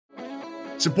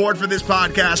Support for this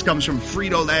podcast comes from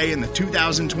Frito-Lay and the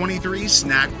 2023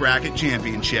 Snack Bracket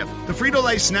Championship. The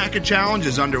Frito-Lay Snack Challenge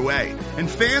is underway, and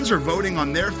fans are voting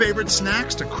on their favorite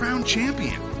snacks to crown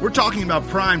champion. We're talking about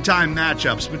prime-time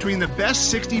matchups between the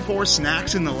best 64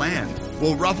 snacks in the land.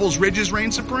 Will Ruffles Ridges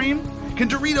reign supreme? Can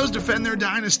Doritos defend their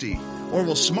dynasty? Or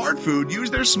will Smart Food use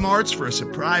their smarts for a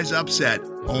surprise upset?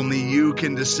 Only you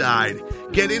can decide.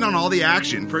 Get in on all the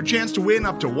action for a chance to win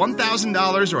up to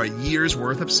 $1,000 or a year's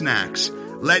worth of snacks.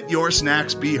 Let your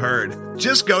snacks be heard.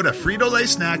 Just go to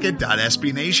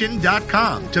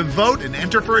fritolaysnacket.sbnation.com to vote and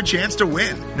enter for a chance to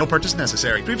win. No purchase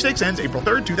necessary. Sweepstakes ends April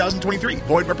 3rd, 2023.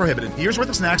 Void where prohibited. Year's worth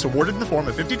of snacks awarded in the form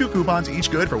of 52 coupons, each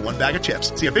good for one bag of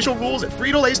chips. See official rules at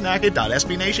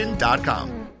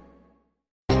fritolaysnacket.sbnation.com.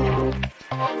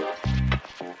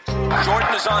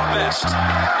 Jordan is on Best.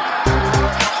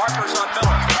 Harper's on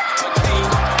Miller.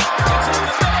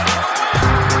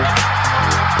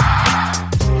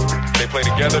 They play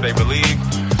together, they believe.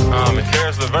 And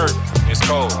there's LeVert. It's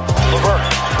cold. LeVert,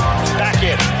 back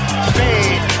in.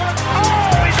 Fade.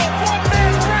 Oh, he's a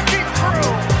one-man wrecking crew.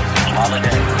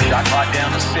 Holiday, shot clock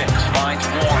down to 6. Finds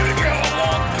Warren. A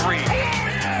long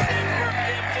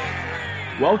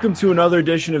 3. Welcome to another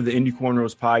edition of the Indy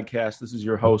Cornrows podcast. This is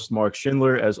your host, Mark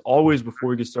Schindler. As always, before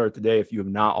we get started today, if you have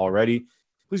not already,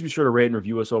 please be sure to rate and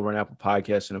review us over on Apple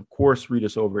Podcasts. And of course, read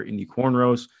us over at Indy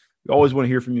Cornrows. We always want to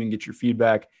hear from you and get your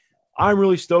feedback. I'm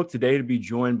really stoked today to be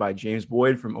joined by James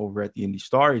Boyd from over at the Indy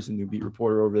Star. He's a new beat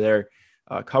reporter over there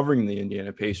covering the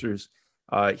Indiana Pacers.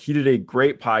 He did a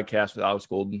great podcast with Alex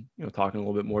Golden, talking a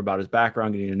little bit more about his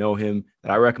background, getting to know him,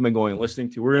 that I recommend going and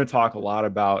listening to. We're going to talk a lot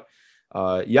about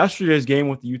yesterday's game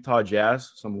with the Utah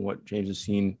Jazz, some of what James has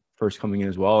seen first coming in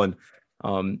as well. And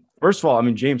first of all,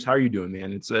 James, how are you doing,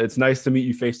 man? It's nice to meet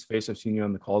you face to face. I've seen you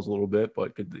on the calls a little bit,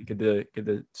 but good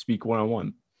to speak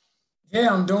one-on-one.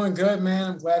 Yeah, I'm doing good,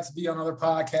 man. I'm glad to be on other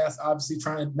podcasts, obviously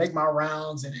trying to make my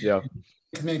rounds and make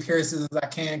as many appearances as I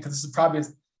can, because this is probably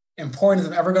as important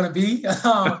as I'm ever going to be.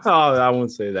 I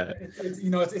won't say that.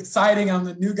 It's exciting. I'm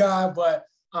the new guy, but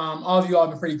all of you all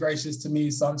have been pretty gracious to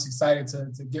me, so I'm just excited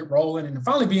to get rolling and to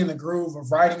finally be in the groove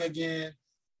of writing again,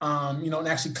 and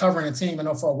actually covering a team. I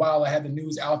know for a while I had the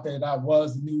news out there that I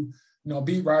was the new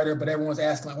beat writer, but everyone's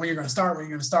asking, like, when you're going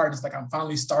to start, It's like I'm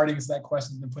finally starting, so that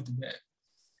question's been put to bed.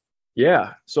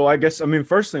 Yeah. So I guess,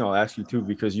 first thing I'll ask you too,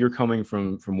 because you're coming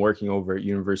from working over at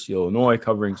University of Illinois,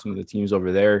 covering some of the teams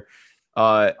over there.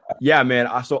 Yeah, man.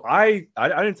 So I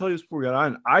didn't tell you this before we got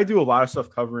on. I do a lot of stuff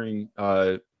covering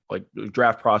like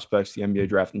draft prospects, the NBA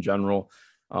draft in general.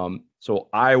 So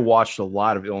I watched a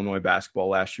lot of Illinois basketball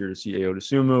last year to see Ayo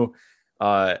Dosunmu.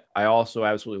 I also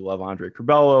absolutely love Andre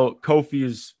Curbelo. Kofi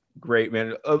is great,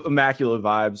 man. Immaculate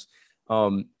vibes.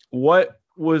 What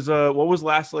was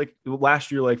last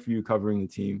year like for you covering the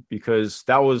team? Because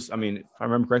that was, if I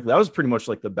remember correctly, that was pretty much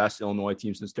like the best Illinois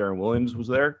team since Darren Williams was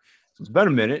there. So it's been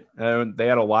a minute. They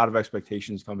had a lot of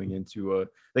expectations coming into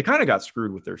they kind of got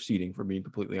screwed with their seeding, for being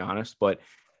completely honest, but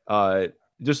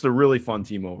just a really fun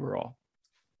team overall.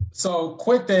 So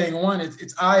quick thing, one,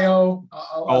 it's Ayo.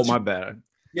 My bad.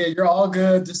 Yeah, you're all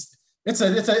good. Just it's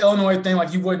an Illinois thing,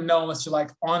 like you wouldn't know unless you're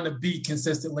like on the beat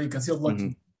consistently, because he'll look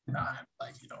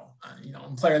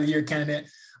player of the year candidate.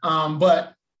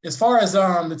 But as far as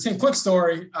the team, quick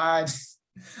story, I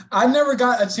never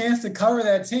got a chance to cover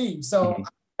that team. So I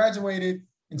graduated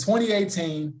in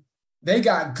 2018. They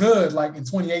got good like in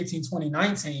 2018,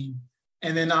 2019.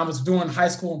 And then I was doing high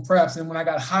school and preps. And when I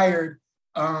got hired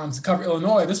to cover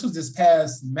Illinois, this was this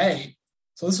past May.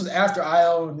 So this was after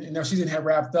Ayo and their season had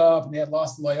wrapped up and they had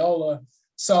lost to Loyola.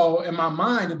 So in my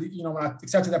mind, when I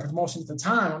accepted that promotion at the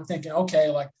time, I'm thinking, okay,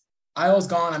 like, Ayo's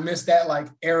gone. I missed that like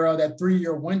era, that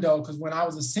 3-year window, because when I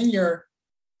was a senior,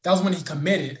 that was when he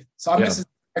committed. So I missed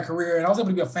his career, and I was able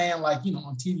to be a fan, like,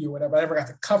 on TV or whatever. I never got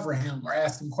to cover him or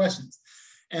ask him questions.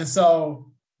 And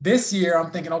so this year,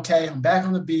 I'm thinking, okay, I'm back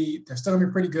on the beat. They're still gonna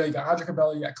be pretty good. You got Andre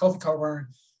Curbelo, you got Kofi Cockburn.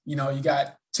 You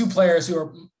got two players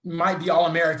who might be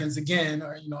All-Americans again,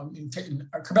 or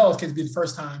Curbelo's case be the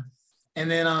first time.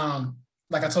 And then,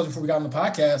 like I told you before we got on the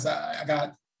podcast, I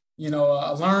got. I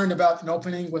learned about an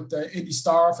opening with the Indy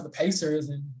Star for the Pacers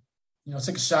and,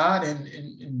 took a shot and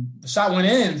the shot went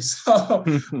in. So,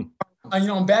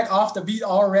 I'm back off the beat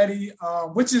already,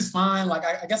 which is fine. Like,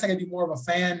 I guess I could be more of a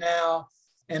fan now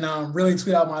and really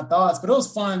tweet out my thoughts. But it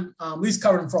was fun, at least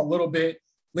covering for a little bit.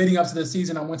 Leading up to the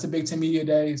season, I went to Big Ten Media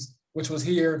Days, which was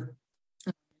here,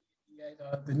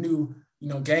 the new,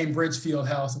 Gainbridge Field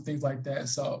House and things like that.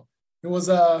 So it was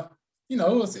it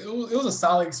was a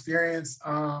solid experience.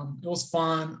 It was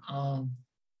fun.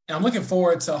 And I'm looking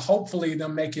forward to hopefully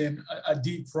them making a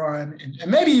deep run and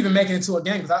maybe even making it to a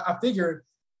game. Because I figured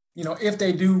if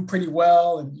they do pretty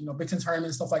well and, Big Ten tournament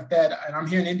and stuff like that, and I'm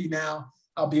here in Indy now,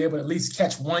 I'll be able to at least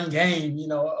catch one game,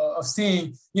 of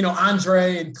seeing,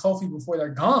 Andre and Kofi before they're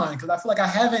gone. Because I feel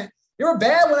like they were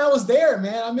bad when I was there,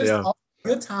 man. I missed all the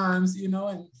good times,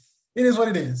 and it is what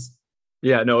it is.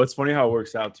 Yeah, no, it's funny how it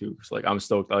works out too. Because I'm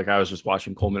stoked. I was just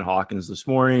watching Coleman Hawkins this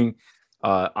morning.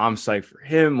 I'm psyched for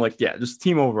him. Just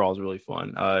team overall is really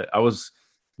fun. I was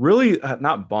really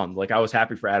not bummed. I was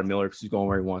happy for Adam Miller because he's going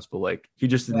where he wants, but he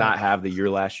just did not have the year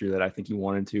last year that I think he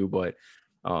wanted to. But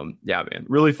yeah, man,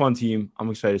 really fun team. I'm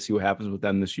excited to see what happens with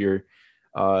them this year.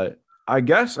 I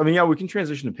guess, we can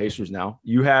transition to Pacers now.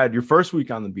 You had your first week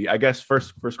on the beat. I guess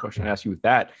first question I ask you with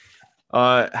that.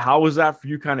 How was that for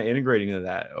you kind of integrating into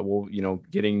that? Well,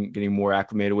 getting more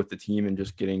acclimated with the team and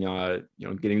just getting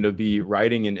to be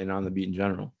writing and on the beat in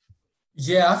general.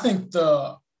 Yeah, I think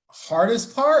the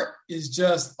hardest part is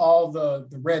just all the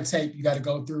red tape you got to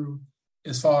go through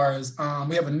as far as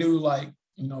we have a new,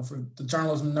 for the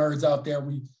journalism nerds out there,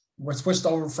 we're switched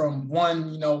over from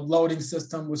one, loading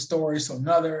system with stories to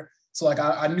another. So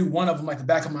I knew one of them like the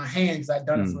back of my hand because I'd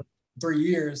done it for 3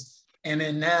 years. And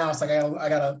then now it's I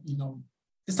gotta,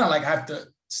 it's not like I have to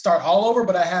start all over,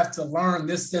 but I have to learn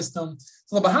this system.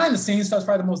 So the behind the scenes stuff is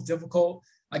probably the most difficult.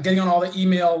 Getting on all the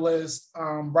email lists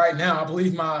right now. I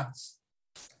believe my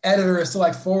editor is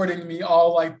still forwarding me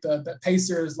all the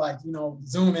Pacers,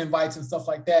 Zoom invites and stuff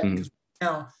like that. Because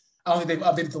now I don't think they've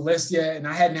updated the list yet. And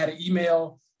I hadn't had an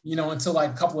email, until a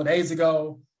couple of days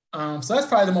ago. So that's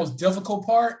probably the most difficult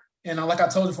part. And like I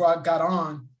told you before I got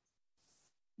on,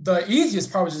 the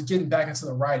easiest part was just getting back into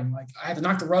the writing. I had to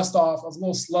knock the rust off. I was a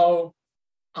little slow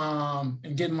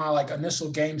and getting my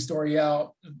initial game story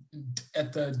out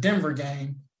at the Denver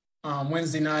game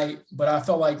Wednesday night. But I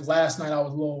felt like last night I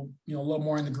was a little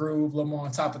more in the groove, a little more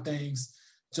on top of things,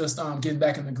 just getting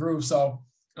back in the groove. So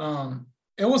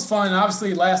it was fun.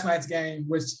 Obviously, last night's game,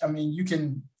 which, you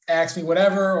can ask me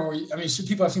whatever, or, should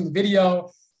people have seen the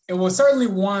video? It was certainly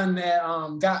one that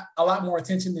got a lot more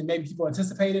attention than maybe people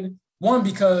anticipated. One,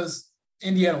 because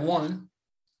Indiana won,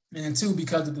 and then two,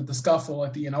 because of the scuffle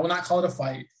at the end. I will not call it a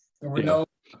fight. There were no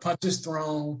punches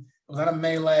thrown. It was not a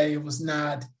melee. It was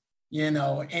not,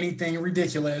 anything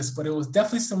ridiculous, but it was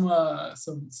definitely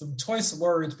some choice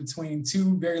words between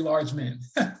two very large men.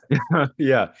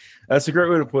 Yeah, that's a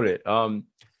great way to put it.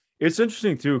 It's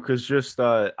interesting too, because just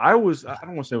I don't want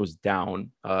to say I was down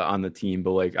on the team,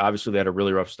 but obviously they had a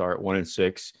really rough start,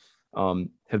 1-6.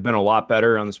 Have been a lot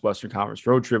better on this Western Conference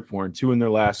road trip, 4-2 in their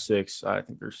last 6. I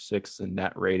think they're 6th in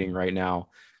net rating right now.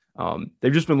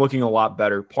 They've just been looking a lot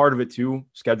better. Part of it too,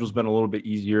 schedule's been a little bit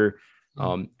easier.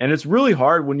 And it's really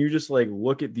hard when you just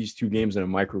look at these two games in a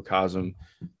microcosm.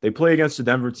 They play against the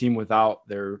Denver team without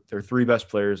their 3 best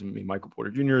players. Michael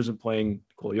Porter Jr. isn't playing.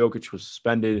 Nikola Jokic was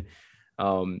suspended.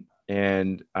 Jamal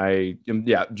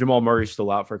Murray's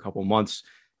still out for a couple months.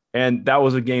 And that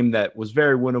was a game that was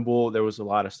very winnable. There was a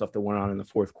lot of stuff that went on in the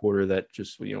fourth quarter that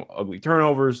just, ugly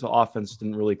turnovers. The offense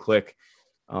didn't really click,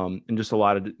 and just a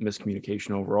lot of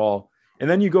miscommunication overall. And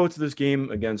then you go to this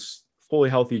game against fully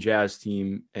healthy Jazz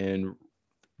team, and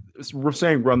we're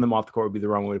saying run them off the court would be the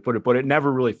wrong way to put it, but it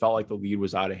never really felt like the lead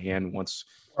was out of hand once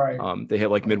they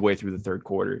hit midway through the third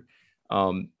quarter.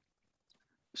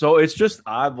 So it's just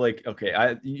odd,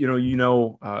 okay,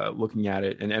 looking at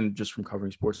it and just from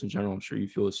covering sports in general, I'm sure you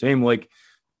feel the same.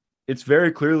 It's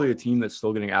very clearly a team that's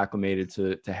still getting acclimated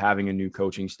to having a new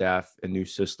coaching staff, a new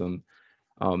system.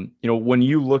 When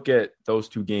you look at those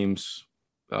two games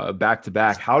back to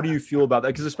back, how do you feel about that?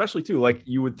 Because especially too,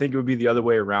 you would think it would be the other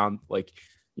way around.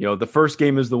 The first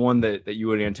game is the one that you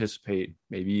would anticipate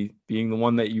maybe being the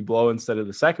one that you blow instead of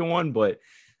the second one. But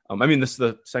this is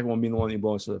the second one being the one that you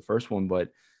blow instead of the first one. But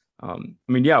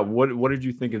what did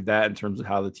you think of that in terms of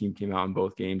how the team came out in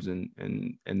both games and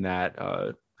that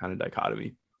kind of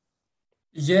dichotomy?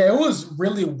 Yeah, it was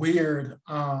really weird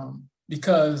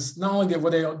because not only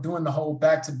were they doing the whole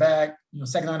back-to-back,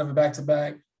 second night of a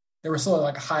back-to-back, they were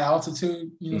sort of high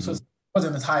altitude, so it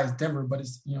wasn't as high as Denver, but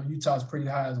it's, Utah's pretty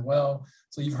high as well.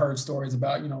 So you've heard stories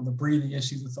about, the breathing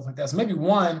issues and stuff like that. So maybe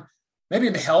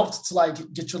it helped to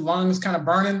get your lungs kind of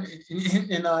burning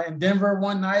in Denver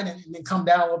one night and then come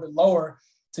down a little bit lower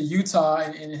to Utah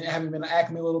and having been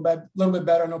acclimated a little bit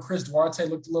better. I know Chris Duarte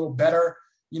looked a little better,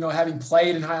 having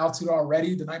played in high altitude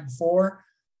already the night before.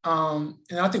 And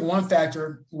I think one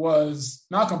factor was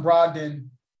Malcolm Brogdon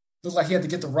looked like he had to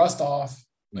get the rust off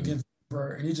against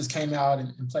Denver, and he just came out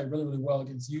and played really, really well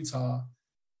against Utah.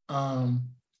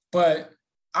 But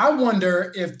I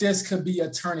wonder if this could be a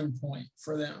turning point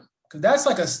for them. Because that's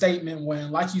a statement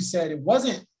when, like you said, it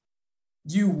wasn't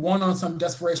you won on some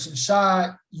desperation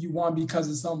shot. You won because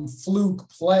of some fluke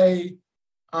play.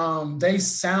 they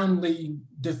soundly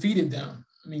defeated them.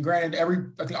 I mean, granted,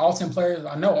 I think all 10 players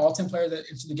that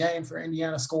entered the game for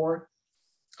Indiana scored.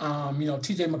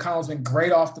 TJ McConnell's been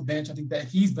great off the bench. I think that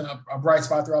he's been a bright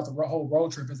spot throughout the whole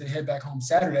road trip as they head back home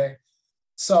Saturday.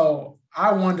 So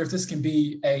I wonder if this can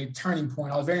be a turning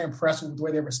point. I was very impressed with the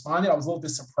way they responded. I was a little bit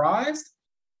surprised,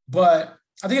 but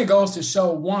I think it goes to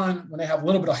show, one, when they have a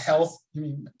little bit of health. I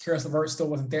mean, Karis LeVert still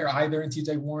wasn't there either, and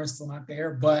TJ Warren's still not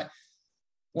there. But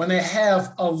when they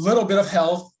have a little bit of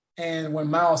health, and when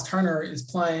Miles Turner is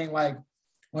playing like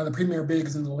one of the premier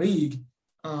bigs in the league,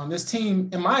 this team,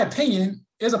 in my opinion,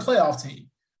 is a playoff team.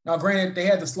 Now, granted, they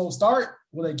had the slow start.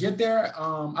 Will they get there?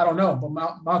 I don't know. But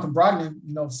Malcolm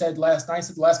Brogdon, said the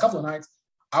last couple of nights,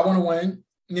 I want to win.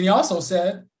 And then he also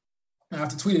said, I have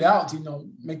to tweet it out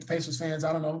to, make the Pacers fans,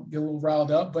 I don't know, get a little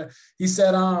riled up. But he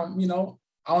said, I want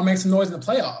to make some noise in the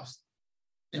playoffs.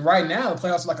 And right now, the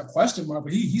playoffs are like a question mark.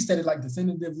 But he said it like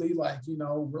definitively, like,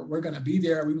 we're going to be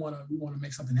there. We want to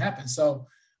make something happen. So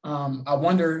I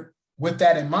wonder, with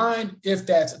that in mind, if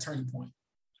that's a turning point.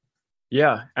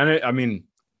 Yeah. And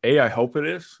I hope it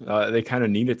is. They kind of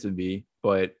need it to be.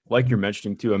 But like you're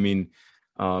mentioning too,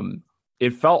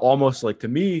 it felt almost like, to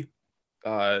me,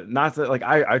 not that like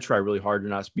I try really hard to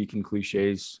not speak in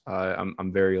cliches.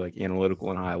 I'm very like analytical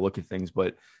in how I look at things,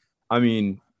 but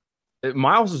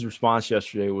Miles's response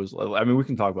yesterday was, we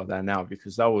can talk about that now,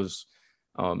 because that was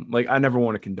I never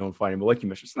want to condone fighting, but like you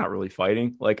mentioned, it's not really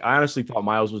fighting. Like, I honestly thought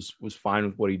Miles was fine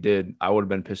with what he did. I would have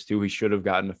been pissed too. He should have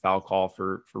gotten a foul call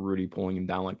for Rudy pulling him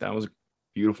down like that. It was a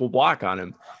beautiful block on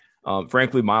him.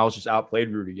 Frankly, Miles just outplayed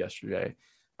Rudy yesterday.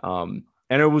 And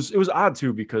it was odd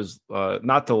too, because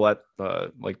not to let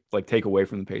take away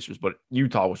from the Pacers, but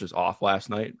Utah was just off last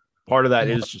night. Part of that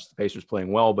is just the Pacers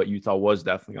playing well, but Utah was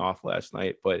definitely off last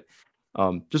night. But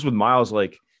just with Miles, I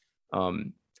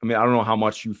don't know how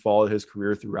much you followed his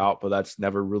career throughout, but that's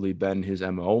never really been his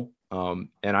MO. And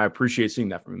I appreciate seeing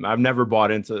that from him. I've never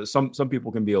bought into some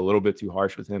people can be a little bit too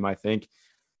harsh with him, I think.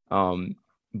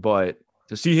 But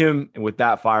to see him with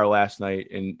that fire last night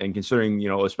and considering,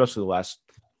 especially the last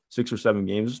 6 or 7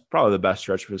 games, is probably the best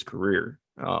stretch of his career.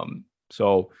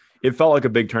 So it felt like a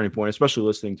big turning point, especially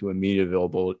listening to media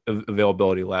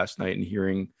availability last night and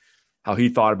hearing how he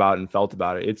thought about it and felt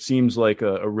about it. It seems like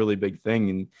a really big thing.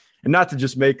 And not to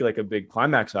just make like a big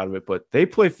climax out of it, but they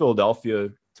play Philadelphia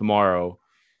tomorrow.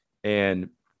 And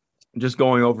just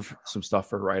going over some stuff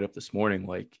for write up this morning,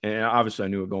 and obviously I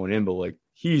knew it going in, but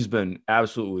he's been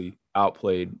absolutely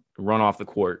outplayed, run off the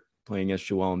court playing against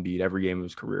Joel Embiid every game of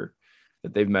his career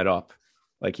that they've met up.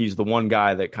 He's the one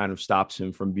guy that kind of stops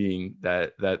him from being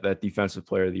that defensive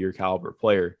player of the year caliber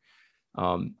player.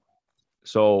 What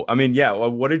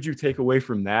did you take away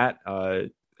from that?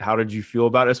 How did you feel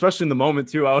about it? Especially in the moment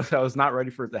too. I was not ready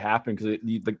for it to happen, because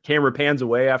the camera pans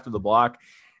away after the block,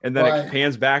 and then it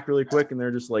pans back really quick, and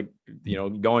they're just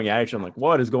going at each other. I'm like,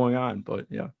 what is going on? But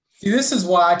yeah. See, this is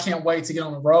why I can't wait to get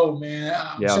on the road, man.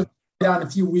 So down a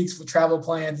few weeks for travel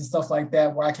plans and stuff like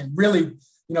that, where I can really,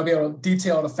 be able to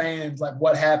detail to fans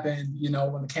what happened,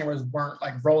 when the cameras weren't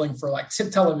rolling for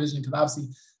tip television, because obviously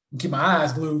I keep my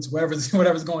eyes glued to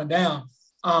whatever's going down.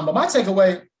 But my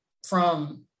takeaway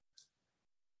from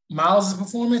Miles'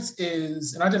 performance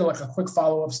is, and I did a quick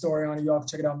follow-up story on it. Y'all can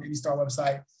check it out on the Indy Star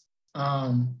website.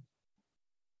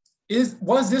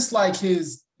 Was this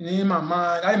his, and in my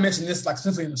mind, I didn't mention this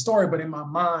specifically in the story, but in my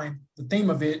mind, the theme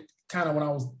of it, kind of when I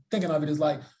was thinking of it, is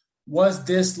was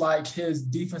this his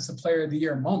defensive player of the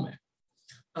year moment?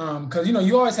 Because,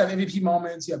 you always have MVP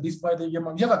moments, you have defensive player of the year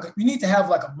moment. You need to have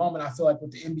a moment, I feel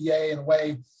with the NBA, in a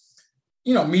way,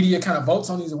 media kind of votes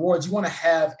on these awards. You want to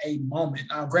have a moment.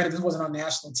 Granted, this wasn't on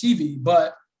national TV,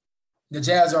 but the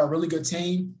Jazz are a really good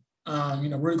team.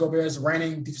 Rudy Gobert is the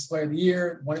reigning defensive player of the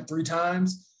year, won it 3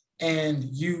 times. And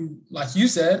like you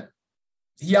said,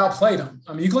 he outplayed him.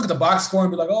 You can look at the box score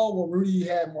and be like, oh, well, Rudy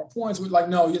had more points.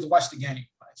 No, you have to watch the game.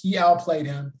 He outplayed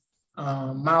him.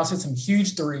 Miles hit some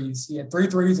huge threes. He had 3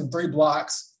 threes and 3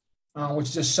 blocks,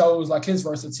 which just shows his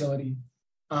versatility.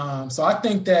 So I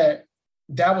think that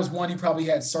was one he probably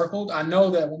had circled. I know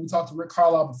that when we talked to Rick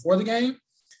Carlisle before the game,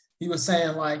 he was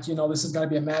saying this is going to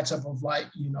be a matchup of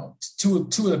two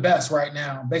of the best right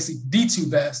now, basically the 2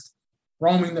 best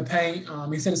roaming the paint.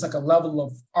 He said it's a level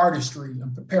of artistry.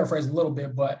 I'm paraphrasing a little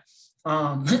bit, but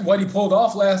what he pulled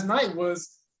off last night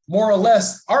was more or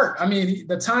less art.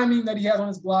 The timing that he had on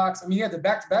his blocks. He had the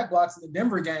back-to-back blocks in the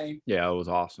Denver game. Yeah, it was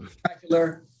awesome.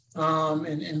 Spectacular.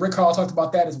 And Rick Carlisle talked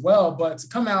about that as well. But to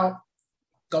come out,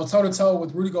 go toe-to-toe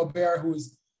with Rudy Gobert, who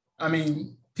is,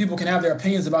 people can have their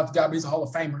opinions about the guy, but he's a Hall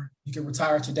of Famer. He can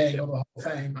retire today and go to the Hall of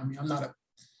Fame. I'm not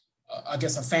a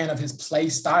fan of his play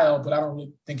style, but I don't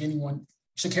really think anyone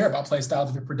should care about play styles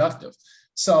if you're productive.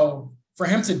 So for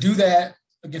him to do that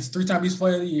against 3-time East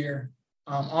Player of the Year,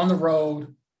 on the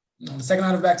road, the second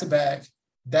night of back-to-back,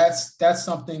 that's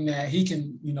something that he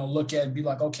can, look at and be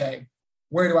like, okay,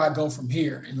 where do I go from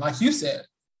here? And like you said,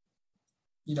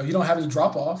 you don't have any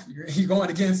drop-off. You're going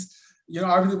against,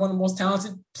 arguably one of the most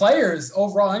talented players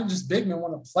overall, and just big men,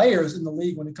 one of the players in the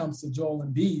league when it comes to Joel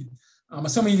Embiid.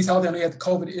 Assuming he's healthy, I know he had the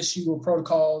COVID issue or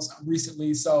protocols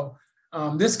recently. So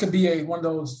this could be one of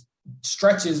those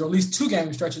stretches, or at least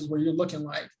 2-game stretches, where you're looking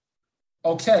like,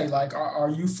 okay, like, are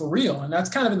you for real? And that's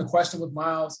kind of been the question with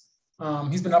Miles.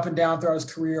 He's been up and down throughout his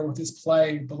career with his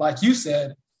play. But like you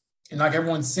said, and like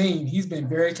everyone's seen, he's been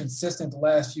very consistent the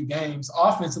last few games,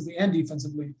 offensively and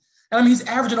defensively. And he's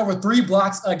averaging over 3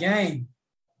 blocks a game.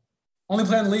 Only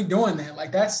player in the league doing that.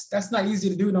 Like, that's not easy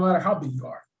to do no matter how big you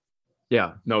are.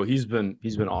 Yeah, no, he's been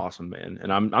awesome, man.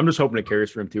 And I'm just hoping it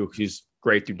carries for him too, because he's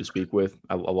great dude to speak with.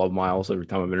 I love Miles every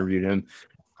time I've interviewed him.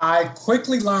 I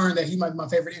quickly learned that he might be my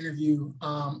favorite interview.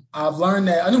 I've learned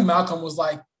that I knew Malcolm was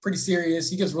like pretty serious.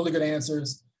 He gives really good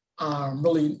answers.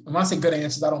 Really, when I say good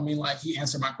answers, I don't mean like he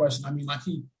answered my question. I mean like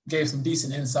he gave some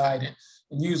decent insight,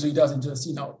 and usually doesn't just,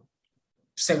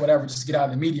 say whatever just to get out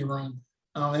of the media room.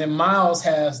 And then Miles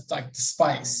has like the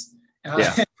spice. And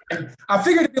I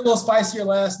figured it'd be a little spicier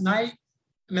last night.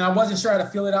 I mean, I wasn't sure how to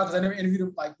feel it out because I never interviewed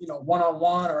him like,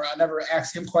 one-on-one, or I never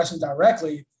asked him questions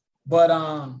directly. But,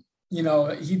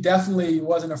 he definitely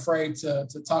wasn't afraid to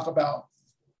talk about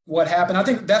what happened. I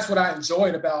think that's what I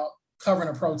enjoyed about covering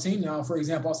a pro team now. For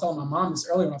example, I was telling my mom this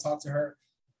earlier when I talked to her.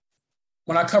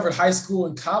 When I covered high school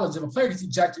and college, if a player gets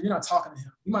ejected, you're not talking to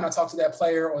him. You might not talk to that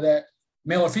player or that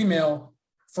male or female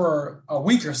for a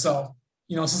week or so.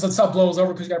 Since the stuff blows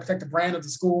over because you got to protect the brand of the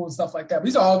school and stuff like that. But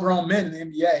these are all grown men in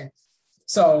the NBA.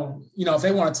 So, if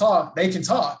they want to talk, they can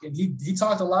talk. And he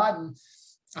talked a lot. And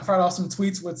I fired off some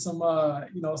tweets with some,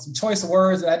 some choice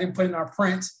words that I didn't put in our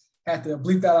print. Had to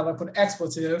bleep that out and put an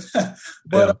expletive.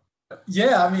 But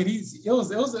I mean, it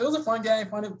was a fun game,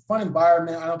 fun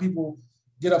environment. I know people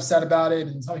get upset about it,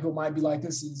 and some people might be like,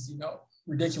 this is,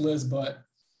 ridiculous, but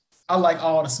I like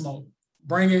all the smoke.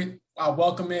 Bring it. I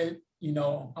welcome it.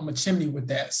 I'm a chimney with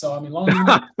that. So, I mean, long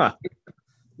as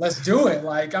let's do it.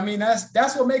 Like, I mean,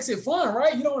 that's what makes it fun,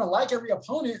 right? You don't want to like every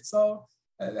opponent. So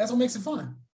that's what makes it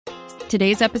fun.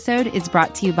 Today's episode is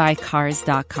brought to you by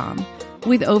Cars.com.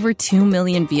 With over 2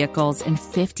 million vehicles and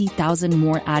 50,000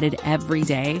 more added every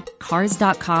day,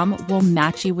 Cars.com will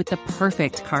match you with the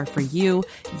perfect car for you,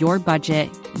 your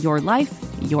budget, your life,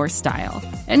 your style.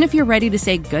 And if you're ready to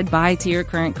say goodbye to your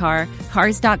current car,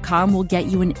 Cars.com will get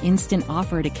you an instant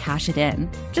offer to cash it in.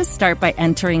 Just start by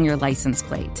entering your license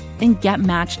plate and get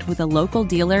matched with a local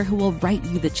dealer who will write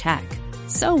you the check.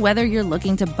 So whether you're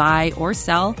looking to buy or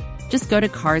sell, just go to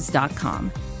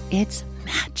Cars.com. It's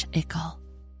magical.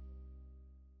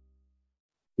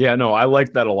 Yeah, no, I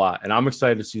like that a lot. And I'm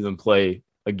excited to see them play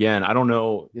again. I don't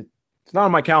know. It's not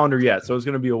on my calendar yet. So it's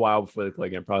going to be a while before they play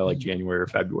again, probably like January or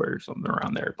February or something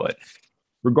around there. But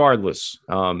regardless,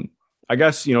 I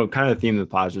guess, kind of the theme of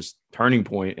the pod is just turning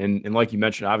point. And like you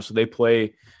mentioned, obviously they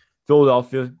play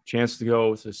Philadelphia, chance to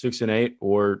go to 6-8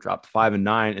 or drop to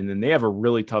 5-9. And then they have a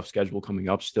really tough schedule coming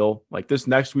up still. Like this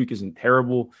next week isn't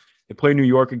terrible. They play New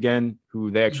York again, who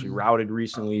they actually routed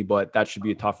recently, but that should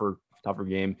be a tougher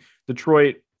game.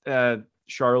 Detroit,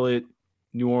 Charlotte,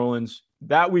 New Orleans,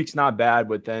 that week's not bad,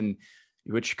 but then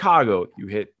you hit Chicago, you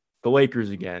hit the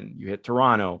Lakers again, you hit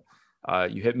Toronto,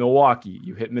 you hit Milwaukee,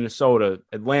 you hit Minnesota,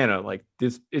 Atlanta. Like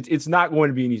this, it's not going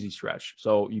to be an easy stretch.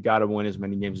 So you got to win as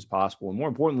many games as possible. And more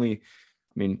importantly,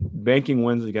 I mean, banking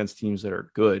wins against teams that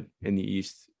are good in the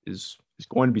East is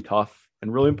going to be tough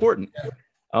and really important.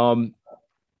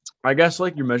 I guess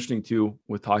like you're mentioning too,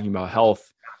 with talking about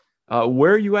health,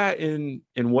 where are you at in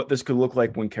what this could look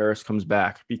like when Caris comes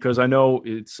back? Because I know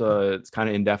it's kind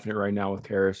of indefinite right now with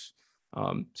Caris.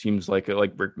 Seems like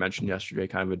Rick mentioned yesterday,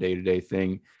 kind of a day-to-day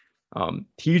thing.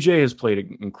 TJ has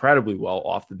played incredibly well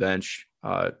off the bench.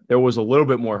 There was a little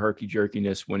bit more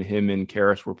herky-jerkiness when him and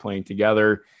Caris were playing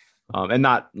together. And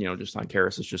not, just on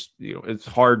Caris. It's just, it's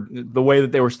hard. The way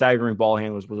that they were staggering ball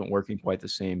handlers wasn't working quite the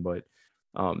same, but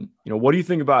what do you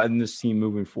think about in this team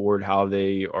moving forward, how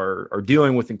they are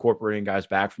dealing with incorporating guys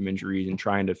back from injuries and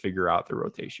trying to figure out the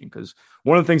rotation? Because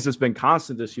one of the things that's been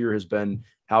constant this year has been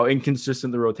how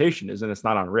inconsistent the rotation is, and it's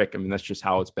not on Rick. I mean, that's just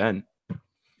how it's been.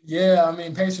 Yeah, I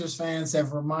mean, Pacers fans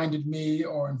have reminded me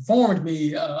or informed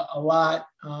me a lot.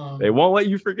 They won't let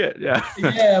you forget. Yeah.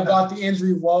 About the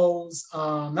injury woes,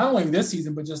 not only this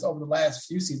season, but just over the last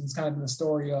few seasons, kind of been the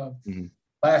story of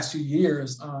last few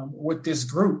years with this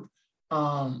group.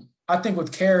 I think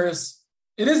with Caris,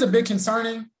 it is a bit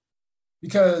concerning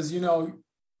because,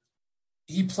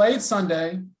 he played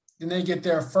Sunday, then they get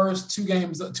their first 2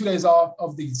 days off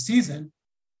of the season,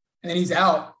 and then he's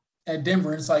out at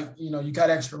Denver. And it's like, you got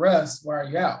extra rest. Why are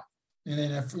you out? And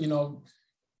then if,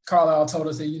 Carlisle told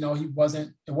us that,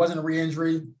 it wasn't a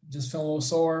re-injury, just feeling a little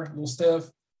sore, a little stiff.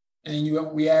 And then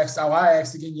I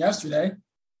asked again yesterday,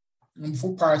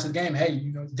 prior to the game,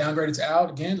 hey, downgraded to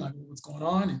out again, like what's going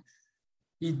on?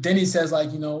 And he says, like,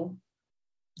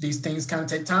 these things kind of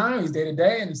take time. He's day to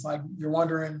day. And it's like, you're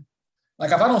wondering,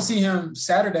 like, if I don't see him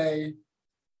Saturday,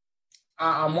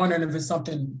 I'm wondering if it's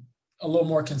something a little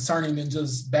more concerning than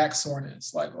just back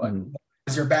soreness. Like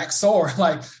is your back sore?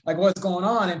 like what's going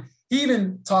on? And he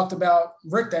even talked about,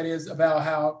 Rick, that is, about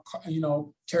how,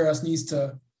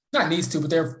 Karras but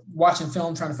they're watching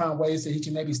film, trying to find ways that he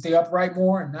can maybe stay upright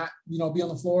more and not, be on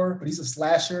the floor. But he's a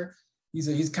slasher.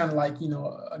 He's kind of like,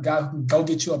 a guy who can go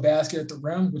get you a basket at the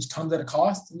rim, which comes at a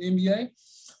cost in the NBA.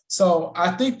 So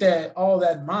I think that all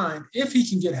that in mind, if he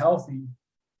can get healthy,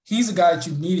 he's a guy that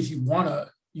you need if you want to,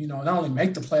 not only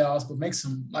make the playoffs, but make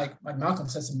some, like Malcolm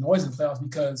said, some noise in the playoffs,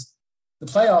 because the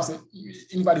playoffs,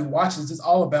 anybody who watches, it's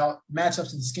all about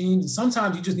matchups and schemes. And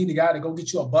sometimes you just need a guy to go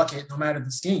get you a bucket no matter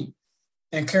the scheme.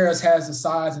 And Karras has the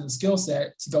size and the skill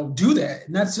set to go do that.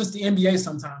 And that's just the NBA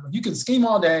sometimes. Like, you can scheme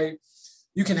all day.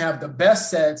 You can have the best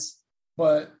sets.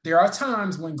 But there are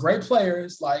times when great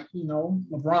players like,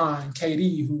 LeBron,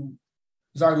 KD, who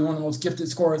is arguably one of the most gifted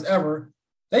scorers ever,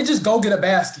 they just go get a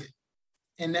basket.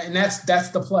 And that's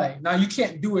the play. Now, you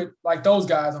can't do it like those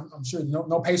guys. I'm sure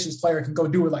no Pacers player can go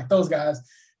do it like those guys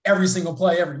every single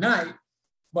play every night.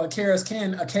 But Karras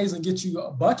can occasionally get you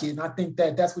a bucket. And I think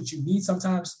that that's what you need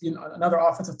sometimes, another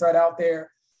offensive threat out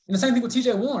there. And the same thing with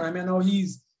TJ Warren. I mean, I know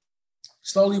he's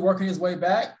slowly working his way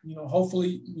back.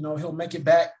 Hopefully, he'll make it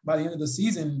back by the end of the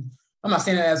season. I'm not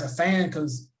saying that as a fan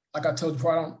because, like I told you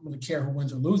before, I don't really care who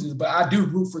wins or loses. But I do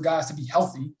root for guys to be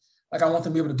healthy. Like, I want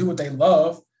them to be able to do what they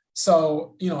love.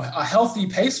 So, a healthy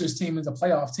Pacers team is a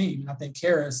playoff team. And I think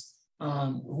Karras,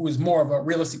 who is more of a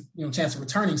realistic, chance of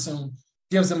returning soon,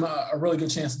 gives them a really good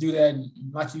chance to do that. And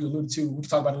like you alluded to, we can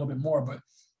talk about it a little bit more, but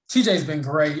TJ's been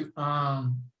great. I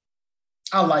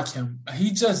like him.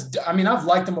 I've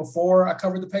liked him before I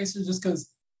covered the Pacers just because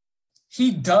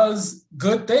he does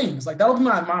good things. Like, that'll be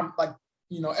my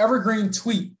evergreen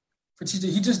tweet for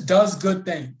TJ. He just does good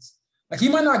things. Like, he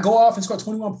might not go off and score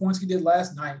 21 points he did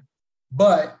last night,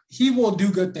 but he will do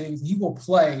good things. And he will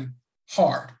play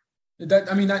hard.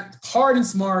 That hard and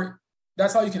smart.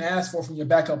 That's all you can ask for from your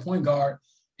backup point guard.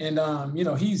 And,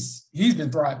 he's been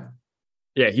thriving.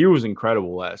 Yeah, he was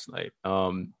incredible last night.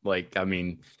 Part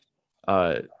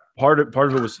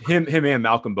of it was him and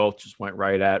Malcolm both just went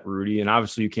right at Rudy. And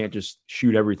obviously you can't just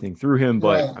shoot everything through him.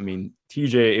 But, right.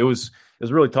 TJ, it was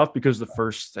really tough because the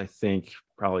first, I think,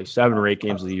 probably 7 or 8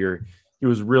 games of the year, he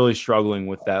was really struggling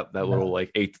with that little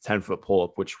 8 to 10 foot pull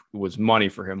up, which was money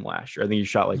for him last year. I think he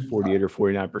shot 48 or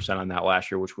 49% on that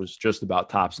last year, which was just about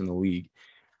tops in the league.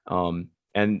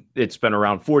 And it's been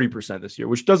around 40% this year,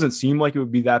 which doesn't seem like it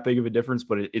would be that big of a difference,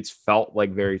 but it's felt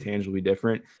like very tangibly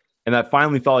different. And that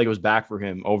finally felt like it was back for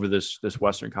him over this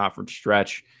Western Conference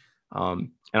stretch.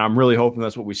 And I'm really hoping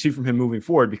that's what we see from him moving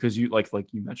forward, because you like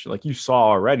you mentioned, you saw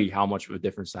already how much of a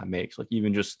difference that makes. Like,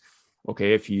 even just,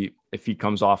 okay, if he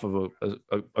comes off of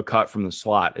a cut from the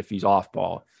slot, if he's off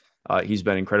ball, he's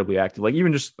been incredibly active. Like,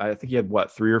 even just, I think he had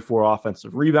 3 or 4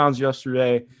 offensive rebounds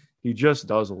yesterday. He just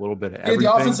does a little bit of everything.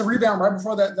 The offensive rebound right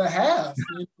before the half.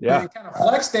 Yeah. He kind of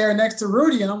flexed there next to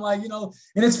Rudy. And I'm like, and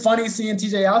it's funny seeing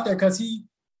TJ out there because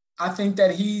I think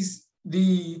that he's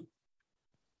you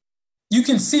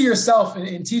can see yourself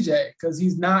in TJ because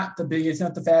he's not the biggest,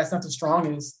 not the fastest, not the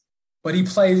strongest, but he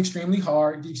plays extremely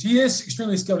hard. He is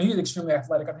extremely skilled. He is extremely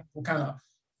athletic. I think we'll kind of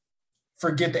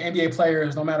forget the NBA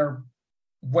players, no matter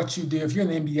what you do. If you're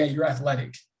in the NBA, you're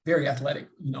athletic. Very athletic,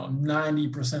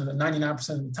 90% of the 99%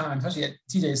 of the time, especially at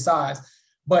TJ's size.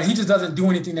 But he just doesn't do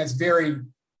anything that's very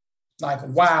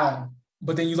wow.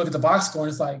 But then you look at the box score and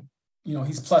it's like,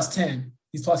 he's plus 10,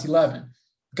 he's plus 11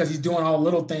 because he's doing all the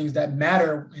little things that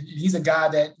matter. And he's a guy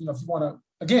that, if you want to,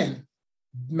 again,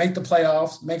 make the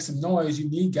playoffs, make some noise, you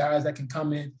need guys that can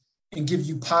come in and give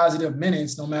you positive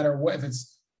minutes no matter what. If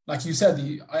it's, like you said,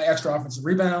 the extra offensive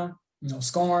rebound,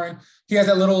 scoring. He has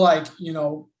that little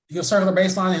he'll circle the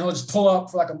baseline and he'll just pull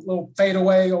up for a little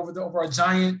fadeaway over a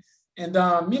giant. And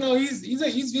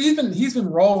he's been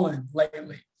rolling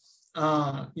lately.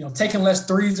 Taking less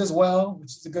threes as well,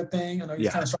 which is a good thing. I know he's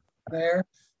kind of struggling there.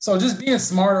 So just being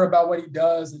smarter about what he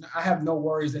does, and I have no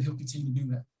worries that he'll continue to do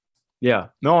that. Yeah,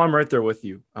 no, I'm right there with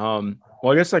you. Well,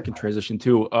 I guess I can transition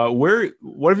too.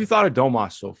 What have you thought of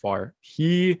Domas so far?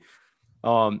 He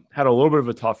Had a little bit of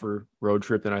a tougher road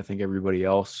trip than I think everybody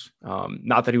else.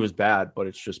 Not that he was bad, but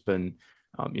it's just been,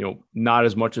 not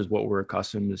as much as what we're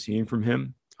accustomed to seeing from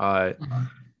him.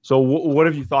 So what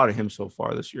have you thought of him so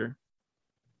far this year?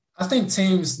 I think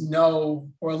teams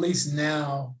know, or at least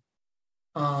now,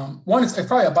 one, it's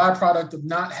probably a byproduct of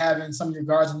not having some of your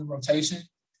guards in the rotation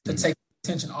to take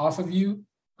attention off of you.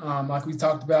 Like we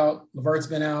talked about, LeVert's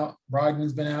been out,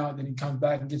 Brogdon's been out, then he comes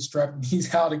back and gets strep and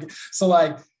he's out again. So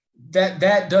like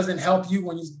that doesn't help you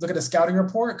when you look at the scouting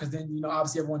report, because then,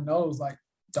 obviously everyone knows like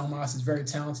Domas is very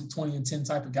talented, 20-10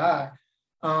 type of guy.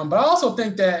 But I also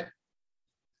think that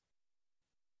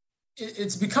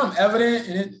it's become evident,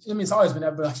 and it's always been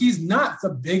evident, but he's not the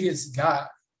biggest guy.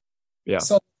 Yeah.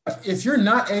 So if you're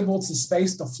not able to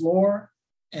space the floor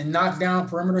and knock down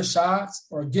perimeter shots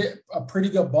or get a pretty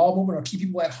good ball movement or keep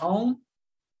people at home,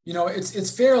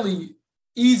 it's fairly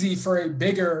easy for a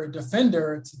bigger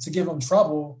defender to give him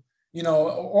trouble,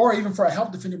 or even for a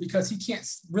help defender, because he can't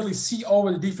really see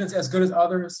over the defense as good as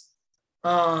others.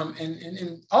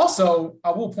 And also,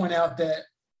 I will point out that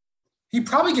he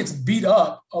probably gets beat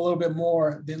up a little bit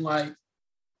more than like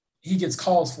he gets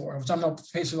calls for, which I know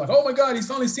patients are like, oh my God, he's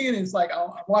finally seeing it. It's like, I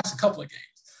watched a couple of games.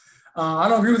 I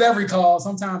don't agree with every call.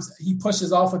 Sometimes he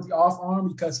pushes off with the off arm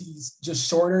because he's just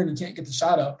shorter and he can't get the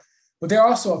shot up. But there are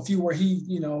also a few where he,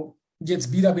 gets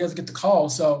beat up, he doesn't get the call.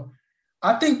 So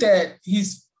I think that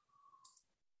it's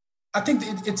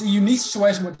a unique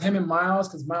situation with him and Miles,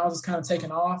 because Miles is kind of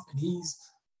taking off and he's,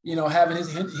 having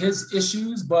his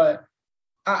issues, but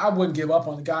I wouldn't give up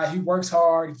on the guy. He works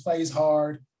hard, he plays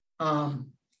hard.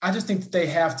 I just think that they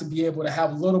have to be able to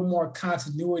have a little more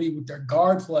continuity with their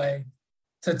guard play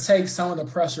to take some of the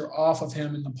pressure off of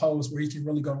him in the post where he can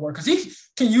really go to work. Because he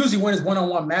can usually win his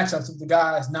one-on-one matchups if the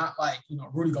guy is not like,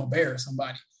 Rudy Gobert or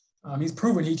somebody. He's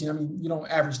proven he can. You don't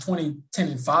average 20, 10,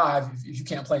 and 5 if you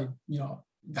can't play,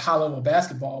 high-level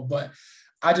basketball. But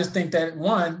I just think that,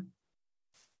 one,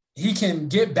 he can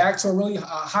get back to a really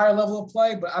higher level of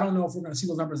play, but I don't know if we're going to see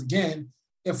those numbers again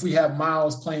if we have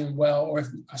Miles playing well, or if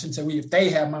they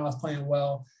have Miles playing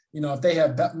well. If they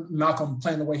have Malcolm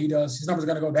playing the way he does, his numbers are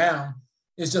going to go down.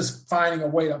 It's just finding a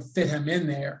way to fit him in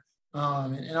there.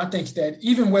 And I think that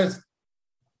even with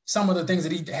some of the things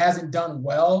that he hasn't done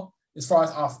well as far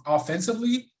as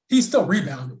offensively, he's still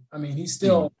rebounded. I mean, he's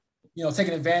still,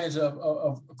 taking advantage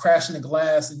of crashing the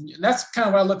glass. And that's kind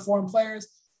of what I look for in players.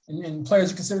 And players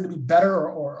you consider to be better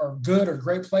or good or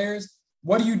great players.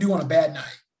 What do you do on a bad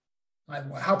night?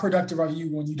 Like, how productive are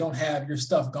you when you don't have your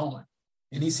stuff going?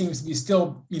 And he seems to be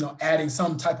still, adding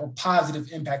some type of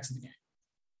positive impact to the game.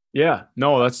 Yeah,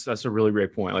 no, that's a really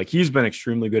great point. Like, he's been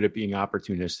extremely good at being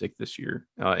opportunistic this year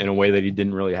in a way that he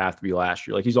didn't really have to be last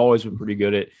year. Like, he's always been pretty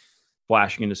good at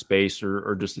flashing into space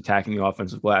or just attacking the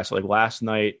offensive glass. Like last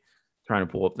night, trying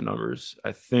to pull up the numbers,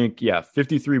 I think,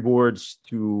 53 boards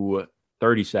to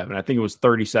 37. I think it was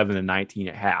 37 and 19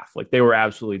 at half. Like, they were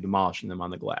absolutely demolishing them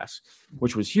on the glass,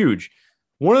 which was huge.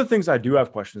 One of the things I do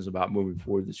have questions about moving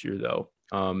forward this year, though,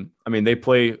 they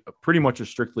play pretty much a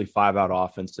strictly 5-out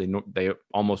offense. They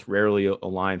almost rarely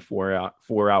align 4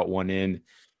 out, 1 in.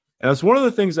 And that's one of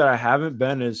the things that I haven't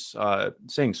been is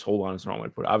saying sold on is the wrong way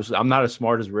to put it. Obviously, I'm not as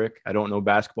smart as Rick. I don't know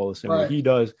basketball the same way he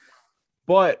does.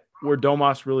 But where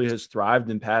Domas really has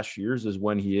thrived in past years is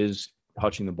when he is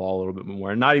touching the ball a little bit more,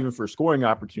 and not even for scoring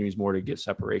opportunities, more to get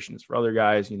separations for other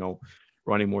guys,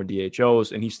 running more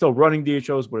DHOs. And he's still running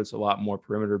DHOs, but it's a lot more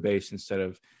perimeter based instead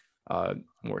of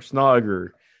more snug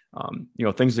or,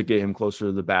 things that get him closer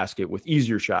to the basket with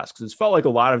easier shots. Because it's felt like a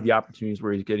lot of the opportunities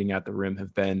where he's getting at the rim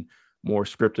have been more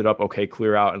scripted up. Okay,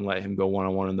 clear out and let him go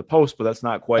one-on-one in the post, but that's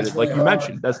not quite like you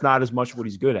mentioned. That's not as much what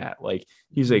he's good at. Like,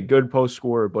 he's a good post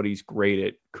scorer, but he's great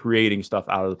at creating stuff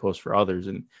out of the post for others.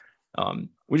 And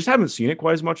we just haven't seen it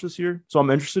quite as much this year. So I'm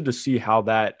interested to see how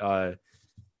that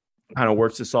kind of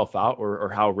works itself out or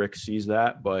how Rick sees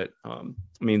that. But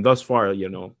thus far,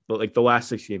 the last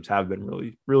 6 games have been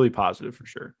really, really positive for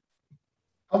sure.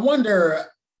 I wonder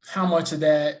how much of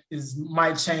that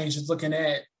might change just looking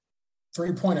at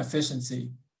 3-point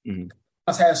efficiency.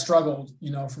 Us has struggled,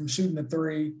 from shooting the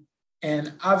three.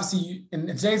 And obviously in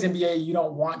today's NBA, you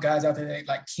don't want guys out there that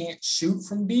like can't shoot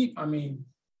from deep. I mean,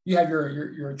 you have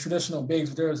your traditional bigs,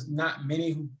 but there's not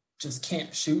many who just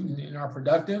can't shoot and are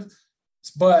productive.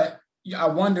 But I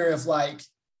wonder if like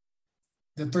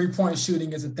the 3-point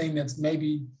shooting is a thing that's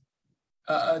maybe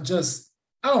just,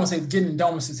 I don't want to say getting in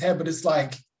Domas's head, but it's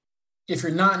like, if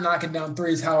you're not knocking down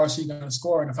threes, how is she going to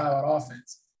score in a 5-out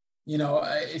offense?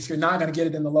 If you're not going to get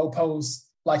it in the low post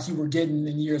like you were getting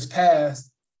in years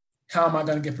past, how am I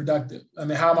going to get productive? I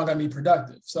mean, how am I going to be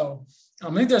productive? So I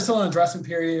think they're still in an adjustment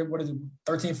period. What is it,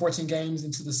 13, 14 games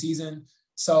into the season?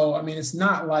 So, I mean, it's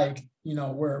not like,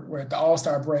 we're at the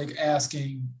All-Star break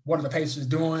asking, what are the Pacers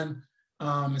doing?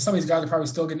 And some of these guys are probably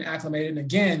still getting acclimated. And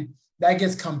again, that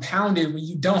gets compounded when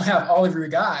you don't have all of your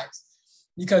guys.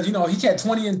 Because, he had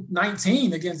 20 and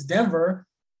 19 against Denver.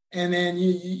 And then,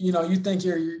 you think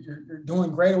you're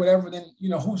doing great or whatever. Then,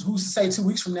 who's to say 2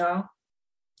 weeks from now,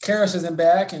 Caris isn't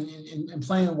back and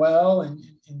playing well, and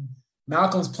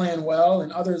Malcolm's playing well,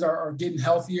 and others are getting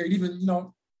healthier. Even,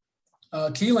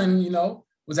 Keelan,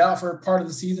 was out for part of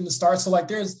the season to start. So, like,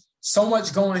 there's so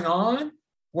much going on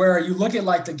where you look at,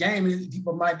 like, the game, and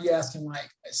people might be asking, like,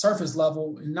 at surface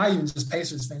level, and not even just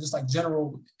Pacers fans, just like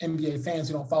general NBA fans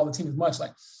who don't follow the team as much,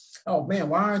 like, oh, man,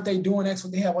 why aren't they doing X?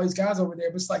 They have all these guys over there.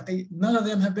 But it's like none of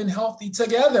them have been healthy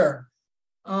together,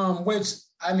 which,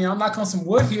 I mean, I'm knocking on some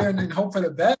wood here and hope for the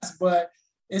best, but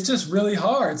it's just really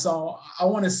hard. So I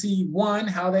want to see, one,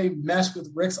 how they mesh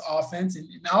with Rick's offense and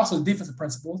also defensive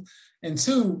principles. And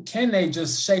two, can they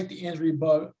just shake the injury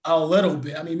bug a little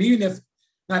bit? I mean, even if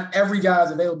not every guy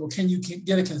is available, can you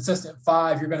get a consistent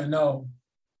 5 you're going to know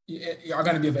are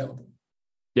going to be available?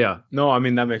 Yeah. No, I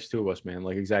mean, that makes 2 of us, man.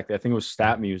 Like, exactly. I think it was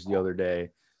StatMuse the other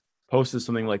day posted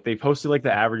something like they posted like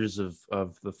the averages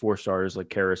of the 4 starters, like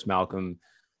Caris, Malcolm,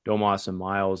 Domas, and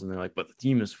Miles, and they're like, but the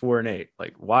team is 4-8.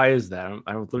 Like, why is that?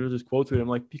 I literally just quote tweet. I'm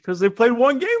like, because they played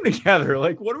 1 game together.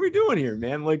 Like, what are we doing here,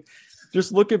 man? Like,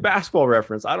 just look at Basketball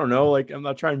Reference. I don't know. Like, I'm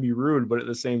not trying to be rude, but at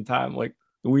the same time, like,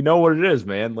 we know what it is,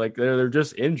 man. Like, they're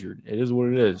just injured. It is what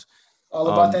it is. All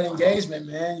about that engagement,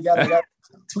 man. You got to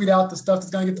tweet out the stuff that's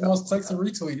going to get the most clicks and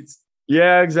retweets.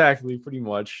 Yeah, exactly. Pretty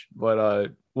much.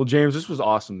 But, well, James, this was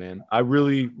awesome, man. I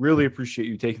really, really appreciate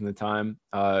you taking the time.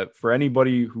 For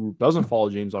anybody who doesn't follow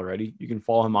James already, you can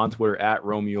follow him on Twitter at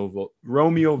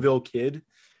Romeoville Kid.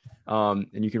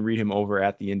 And you can read him over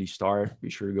at the Indy Star. Be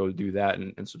sure to go do that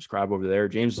and subscribe over there.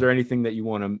 James, is there anything that you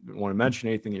want to mention,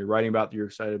 anything that you're writing about that you're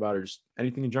excited about, or just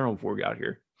anything in general before we got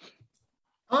here?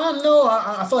 No,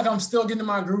 I feel like I'm still getting in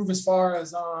my groove as far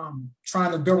as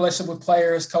trying to build a relationship with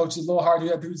players, coaches. A little hard to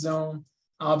do that through Zoom.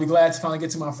 I'll be glad to finally get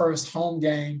to my first home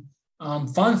game.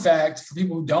 Fun fact for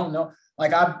people who don't know,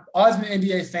 like, I've always been an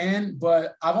NBA fan,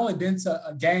 but I've only been to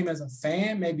a game as a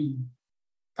fan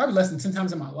probably less than 10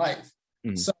 times in my life.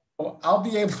 Mm-hmm. So I'll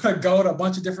be able to go to a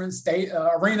bunch of different state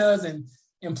arenas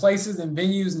and places and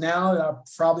venues now that I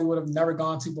probably would have never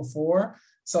gone to before.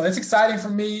 So it's exciting for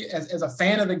me as a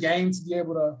fan of the game to be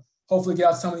able to hopefully get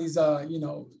out some of these,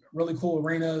 really cool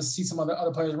arenas, see some other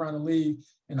players around the league,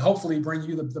 and hopefully bring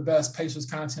you the best Pacers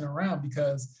content around,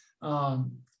 because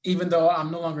even though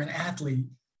I'm no longer an athlete,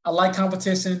 I like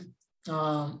competition.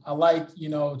 I like,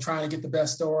 trying to get the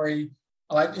best story.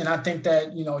 And I think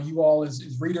that, you all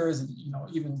as readers and,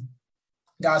 even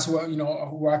guys who are,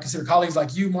 who I consider colleagues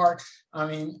like you, Mark, I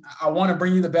mean, I want to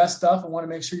bring you the best stuff. I want to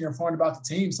make sure you're informed about the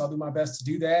team. So I'll do my best to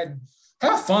do that and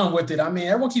have fun with it. I mean,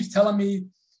 everyone keeps telling me,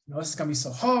 this is going to be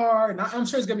so hard. And I'm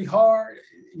sure it's going to be hard.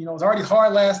 It was already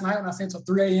hard last night when I stayed until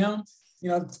 3 a.m.,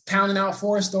 pounding out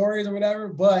 4 stories or whatever.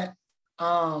 But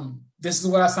this is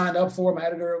what I signed up for. My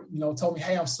editor, told me,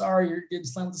 hey, I'm sorry you're getting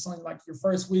slammed with something like your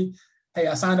first week. Hey,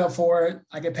 I signed up for it.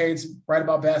 I get paid to write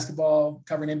about basketball,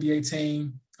 cover an NBA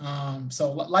team.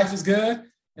 So life is good,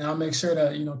 and I'll make sure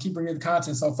to, keep bringing the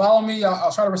content. So follow me.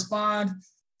 I'll try to respond.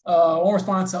 I won't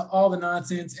respond to all the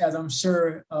nonsense, as I'm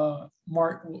sure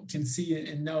Mark can see it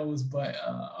and knows, but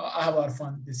I have a lot of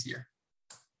fun this year.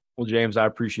 Well, James, I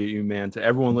appreciate you, man. To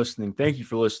everyone listening, thank you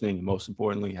for listening. And most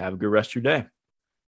importantly, have a good rest of your day.